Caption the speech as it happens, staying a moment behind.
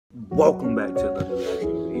Welcome back to another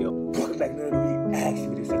reaction video. Welcome back to another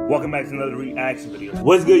reaction video. Welcome back to another reaction video.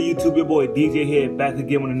 What's good, YouTube? Your boy DJ here, back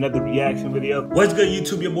again with another reaction video. What's good,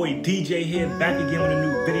 YouTube? Your boy DJ here, back again with a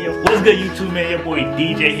new video. What's good, YouTube, man? Your boy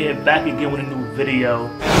DJ here, back again with a new video.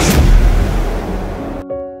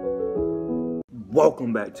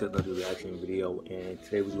 Welcome back to another reaction video, and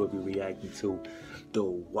today we're going to be reacting to the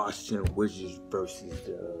Washington Wizards versus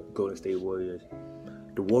the Golden State Warriors.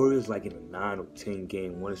 The Warriors, like in a 9 or 10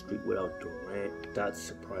 game winning streak without Durant. That's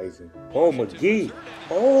surprising. Oh, McGee.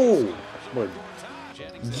 Oh,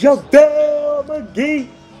 JaVale McGee.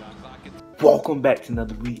 Welcome back to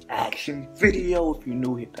another reaction video. If you're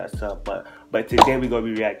new, hit that sub button. But today we're gonna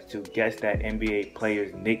be reacting to Guess That NBA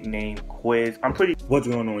Player's Nickname quiz. What's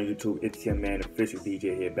going on YouTube? It's your man, Official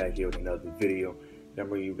DJ here, back here with another video. I'm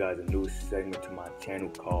bringing you guys a new segment to my channel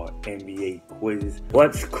called NBA Quizzes.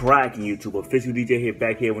 What's cracking, YouTube? Official DJ here,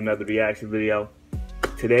 back here with another reaction video.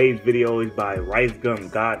 Today's video is by Rice Gum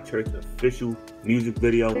God Church official music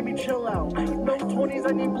video. Man,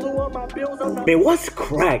 what's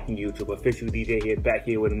cracking, YouTube? Official DJ here, back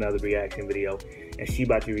here with another reaction video. And she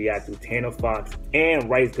about to react to Tanner Fox and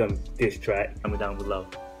Rice Gum diss track. Comment down below.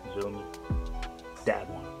 You feel me? That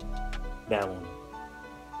one. That one.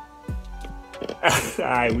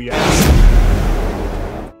 Alright, we out.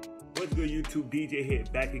 What's good, YouTube? DJ here,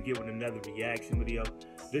 back again with another reaction video.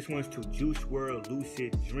 This one's to Juice WRLD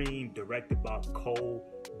Lucid Dream, directed by Cole.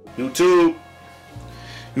 YouTube.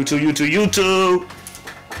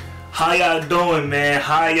 How y'all doing, man?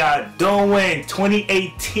 How y'all doing?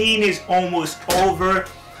 2018 is almost over.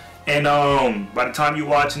 And by the time you're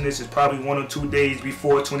watching this, it's probably 1 or 2 days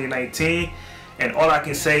before 2019. And all I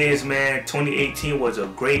can say is, man, 2018 was a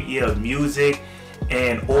great year of music,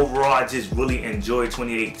 and overall I just really enjoyed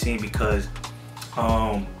 2018 because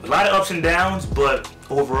a lot of ups and downs, but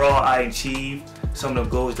overall I achieved some of the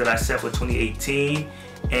goals that I set for 2018,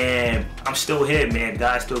 and I'm still here, man.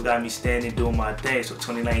 God still got me standing doing my thing. So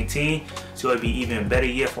 2019, so it'll be even a better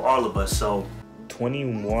year for all of us. So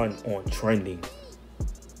 21 on trending.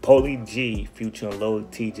 Polo G featuring Lil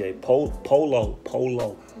TJ. Polo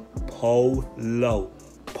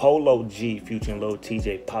G featuring Lil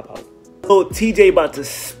TJ pop out. Lil TJ about to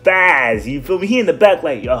spaz. You feel me? He in the back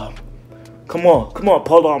like, yo, come on,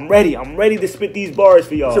 Polo. I'm ready to spit these bars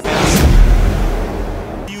for y'all.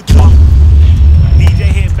 YouTube,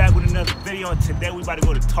 DJ here back with another video. And today we about to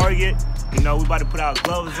go to Target. You know, we about to put our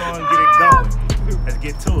gloves on, get it going. Let's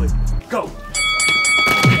get to it. Go.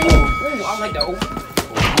 Ooh, I like that.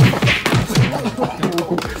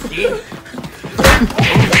 Yeah.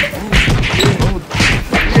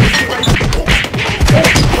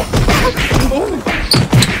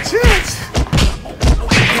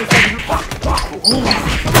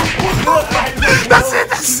 That's it.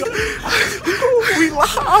 We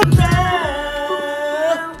loud.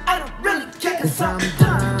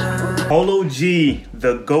 Polo G,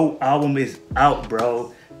 the GOAT album is out,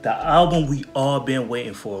 bro. The album we all been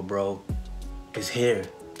waiting for, bro, is here.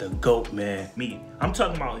 The GOAT, man. I'm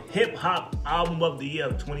talking about hip hop album of the year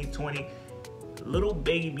of 2020. Little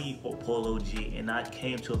baby for Polo G, and I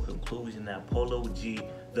came to a conclusion that Polo G,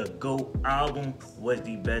 the GOAT album, was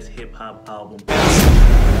the best hip hop album.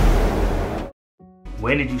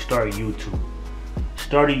 When did you start YouTube?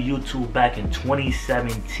 Started YouTube back in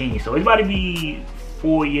 2017, so it's about to be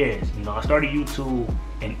 4 years. You know, I started YouTube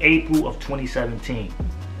in April of 2017.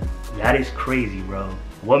 That is crazy, bro.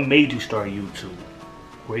 What made you start YouTube?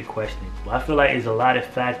 Great question. Well, I feel like there's a lot of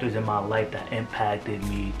factors in my life that impacted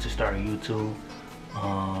me to start YouTube.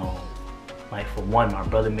 Like for one, my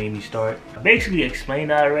brother made me start. I basically explained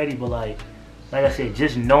that already, but like I said,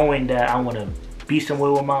 just knowing that I want to be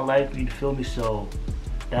somewhere with my life, you feel me? So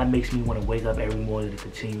that makes me want to wake up every morning to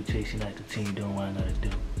continue chasing that, continue doing what I gotta do.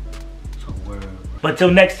 So word. But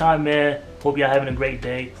till next time, man. Hope y'all having a great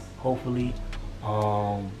day. Hopefully.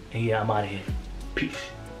 And yeah, I'm out of here.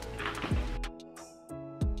 Peace.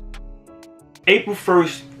 April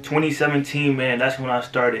 1st, 2017, man, that's when I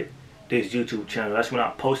started this YouTube channel. That's when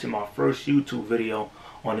I posted my first YouTube video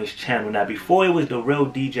on this channel. Now, before it was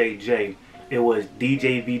Therealdjj, it was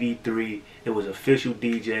DJ VD3, it was Official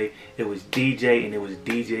DJ, it was DJ, and it was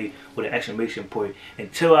DJ with an exclamation point.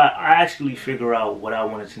 Until I actually figure out what I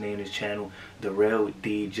wanted to name this channel,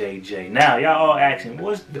 Therealdjj. Now, y'all all asking,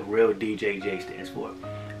 what's Therealdjj stands for?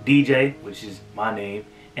 DJ, which is my name,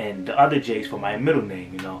 and the other J's for my middle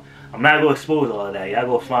name, you know. I'm not gonna expose all of that. Y'all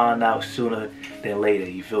gonna find out sooner than later,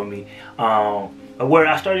 you feel me? Where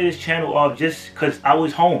I started this channel off just cause I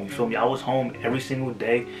was home, you feel me? I was home every single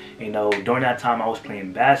day. You know, during that time I was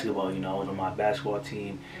playing basketball, you know, I was on my basketball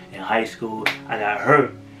team in high school. I got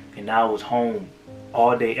hurt and I was home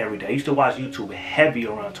all day, every day. I used to watch YouTube heavy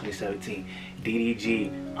around 2017.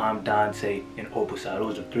 DDG, I'm Dante, and Opusai.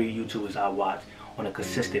 Those are 3 YouTubers I watched on a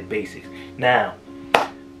consistent basis. Now,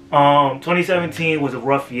 2017 was a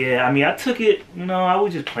rough year. I mean, I took it, you know, I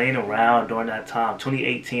was just playing around during that time.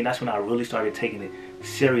 2018, that's when I really started taking it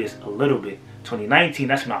serious a little bit. 2019,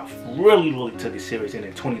 that's when I really took it serious. And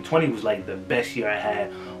then 2020 was like the best year I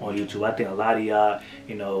had on YouTube. I think a lot of y'all,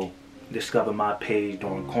 you know, discovered my page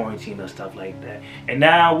during quarantine and stuff like that. And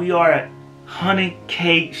now we are at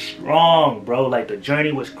 100K strong, bro. Like, the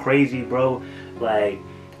journey was crazy, bro. Like,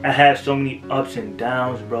 I had so many ups and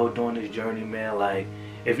downs, bro, during this journey, man. Like,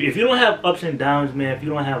 if you don't have ups and downs, man, if you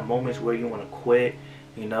don't have moments where you want to quit,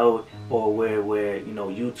 you know, or where you know,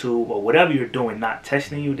 YouTube or whatever you're doing not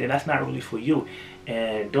testing you, then that's not really for you.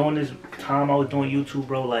 And during this time I was doing YouTube,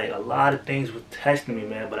 bro, like, a lot of things were testing me,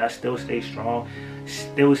 man, but I still stayed strong,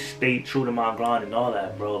 still stayed true to my grind and all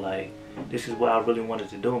that, bro. Like, this is what I really wanted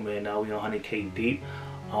to do, man. Now we on 100K deep.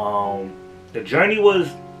 The journey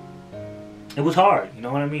was, it was hard, you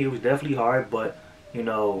know what I mean? It was definitely hard, but, you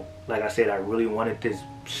know, like I said, I really wanted this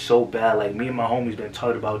so bad. Like, me and my homies been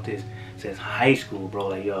talking about this since high school, bro.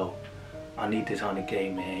 Like, yo, I need this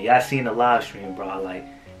 100K, man. Y'all seen the live stream, bro. Like,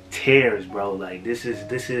 tears, bro. Like, this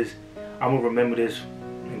is, I'm gonna remember this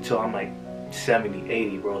until I'm like 70,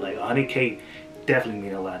 80, bro. Like, 100K definitely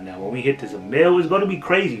mean a lot now. When we hit this a mil, it's gonna be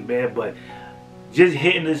crazy, man. But just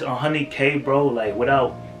hitting this 100K, bro, like,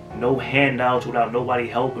 without no handouts, without nobody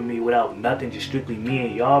helping me, without nothing, just strictly me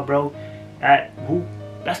and y'all, bro.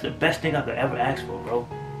 That's the best thing I could ever ask for, bro.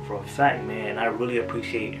 For a fact, man. I really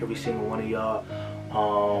appreciate every single one of y'all.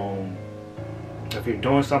 If you're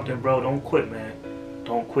doing something, bro, don't quit, man.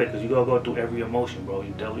 Don't quit, because you gotta go through every emotion, bro.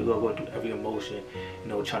 You definitely gotta go through every emotion, you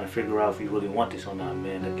know, trying to figure out if you really want this or not,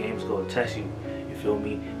 man. The game's gonna test you, you feel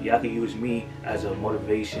me? Y'all can use me as a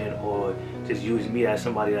motivation, or just use me as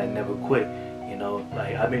somebody that never quit, you know?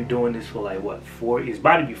 Like, I've been doing this for like, what, 4 years? It's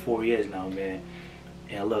about to be 4 years now, man.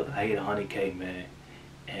 And look, I hit 100K, man.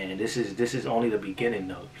 And this is only the beginning,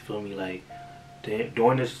 though. You feel me? Like,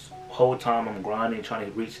 during this whole time, I'm grinding, trying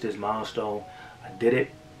to reach this milestone. I did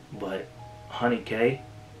it, but 100K,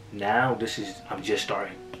 now I'm just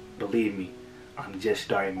starting. Believe me, I'm just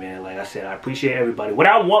starting, man. Like I said, I appreciate everybody. What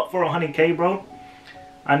I want for 100K, bro,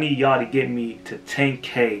 I need y'all to get me to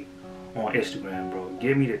 10K on Instagram, bro.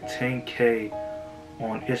 Get me to 10K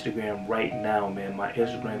on Instagram right now, man. My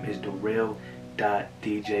Instagram is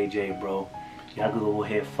Therealdjj, bro. Y'all can go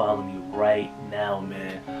ahead and follow me right now,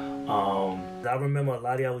 man. I remember a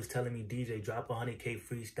lot of y'all was telling me, DJ, drop a 100K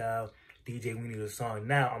freestyle. DJ, we need a song.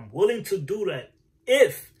 Now, I'm willing to do that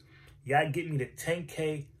if y'all get me to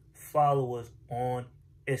 10K followers on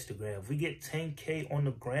Instagram. If we get 10K on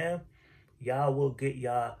the gram, y'all will get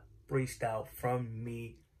y'all freestyle from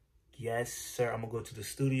me. Yes, sir. I'm going to go to the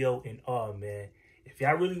studio and, oh, man, if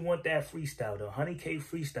y'all really want that freestyle, the 100K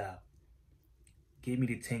freestyle, give me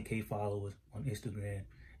the 10K followers on Instagram,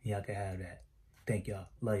 and y'all can have that. Thank y'all.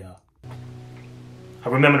 Love y'all. I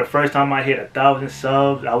remember the first time I hit 1,000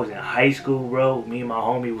 subs, I was in high school, bro. Me and my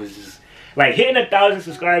homie was just, like, hitting 1,000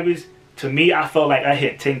 subscribers. To me, I felt like I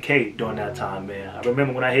hit 10K during that time, man. I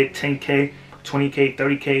remember when I hit 10K, 20K,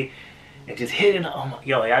 30K, and just hitting, oh my,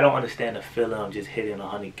 yo, like, I don't understand the feeling of just hitting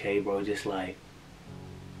 100K, bro. Just like,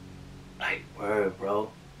 word,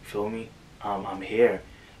 bro. You feel me? I'm here.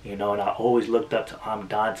 You know, and I always looked up to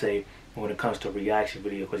Dante when it comes to reaction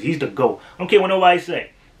video, because he's the GOAT. I don't care what nobody say.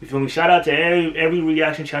 You feel me? Shout out to every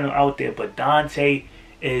reaction channel out there, but Dante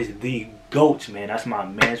is the GOAT, man. That's my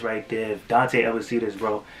man's right there. If Dante ever see this,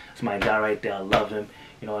 bro, that's my guy right there. I love him.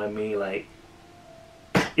 You know what I mean? Like,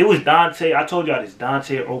 it was Dante. I told y'all this.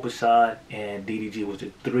 Dante, Opusai, and DDG was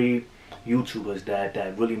the 3 YouTubers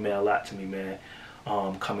that really meant a lot to me, man,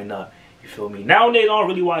 coming up. You feel me? Nowadays, I don't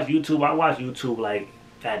really watch YouTube. I watch YouTube, like,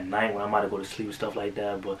 at night when I'm about to go to sleep and stuff like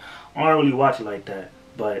that, but I don't really watch it like that.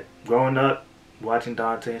 But growing up, watching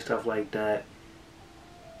Dante and stuff like that,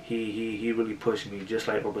 he really pushed me, just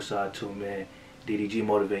like Opusai too, man. DDG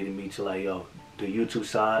motivated me to, like, yo, the YouTube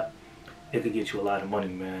side, it could get you a lot of money,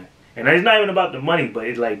 man. And it's not even about the money, but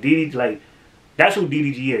it's like DDG, like, that's who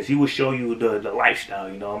DDG is. He will show you the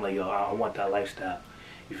lifestyle, you know. I'm like, yo, I want that lifestyle.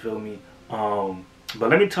 You feel me? But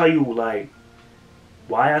let me tell you, like,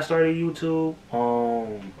 why I started YouTube.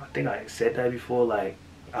 I think I said that before. Like,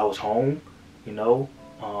 I was home, you know.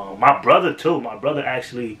 My brother too. My brother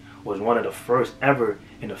actually was one of the first ever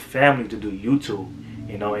in the family to do YouTube,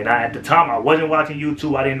 you know. And at the time, I wasn't watching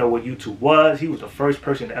YouTube. I didn't know what YouTube was. He was the first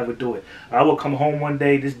person to ever do it. I would come home one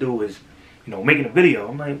day. This dude was, you know, making a video.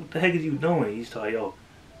 I'm like, what the heck is you doing? He's like, yo,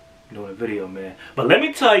 I'm doing a video, man. But let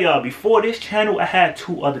me tell y'all, before this channel, I had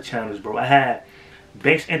 2 other channels, bro. I had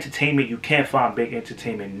Banks Entertainment, you can't find Banks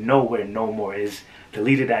Entertainment nowhere no more. It's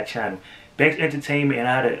deleted that channel. Banks Entertainment, and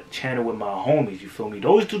I had a channel with my homies, you feel me?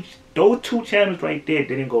 Those two channels right there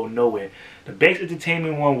didn't go nowhere. The Banks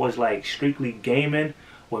Entertainment one was like strictly gaming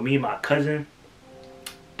with me and my cousin.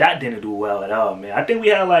 That didn't do well at all, man. I think we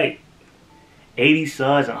had like 80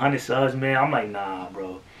 subs and 100 subs, man. I'm like, nah,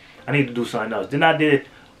 bro. I need to do something else. Then I did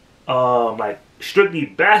like strictly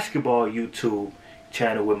basketball YouTube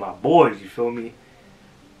channel with my boys, you feel me?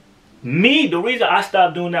 The reason I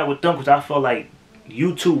stopped doing that with them, because I felt like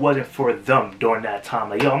YouTube wasn't for them during that time.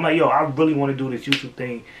 Like, I'm like, I really want to do this YouTube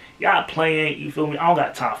thing. Y'all playing, you feel me? I don't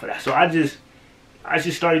got time for that. So I just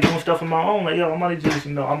started doing stuff on my own. Like, I'm gonna just,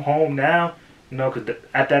 I'm home now. Because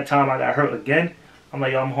at that time I got hurt again. I'm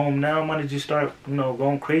like, I'm home now. I'm gonna just start,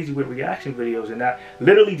 going crazy with reaction videos. And I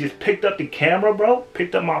literally just picked up the camera, bro.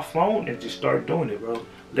 Picked up my phone and just started doing it, bro.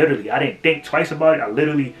 Literally, I didn't think twice about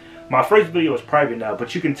it. My first video is private now,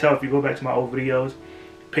 but you can tell if you go back to my old videos.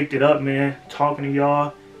 Picked it up, man, talking to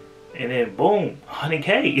y'all, and then boom,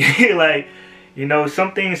 100K. Like,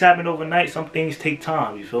 some things happen overnight, some things take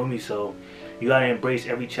time, you feel me? So you gotta embrace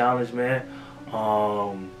every challenge, man.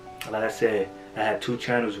 Like I said, I had 2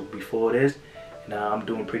 channels before this. Now I'm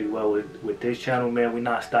doing pretty well with this channel, man. We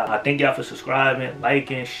not stopping. I thank y'all for subscribing,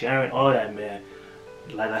 liking, sharing, all that, man.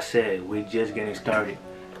 Like I said, we're just getting started.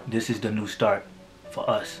 This is the new start for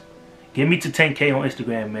us. Get me to 10K on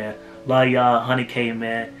Instagram, man. Love y'all, 100K,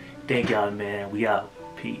 man. Thank y'all, man. We out.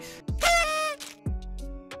 Peace.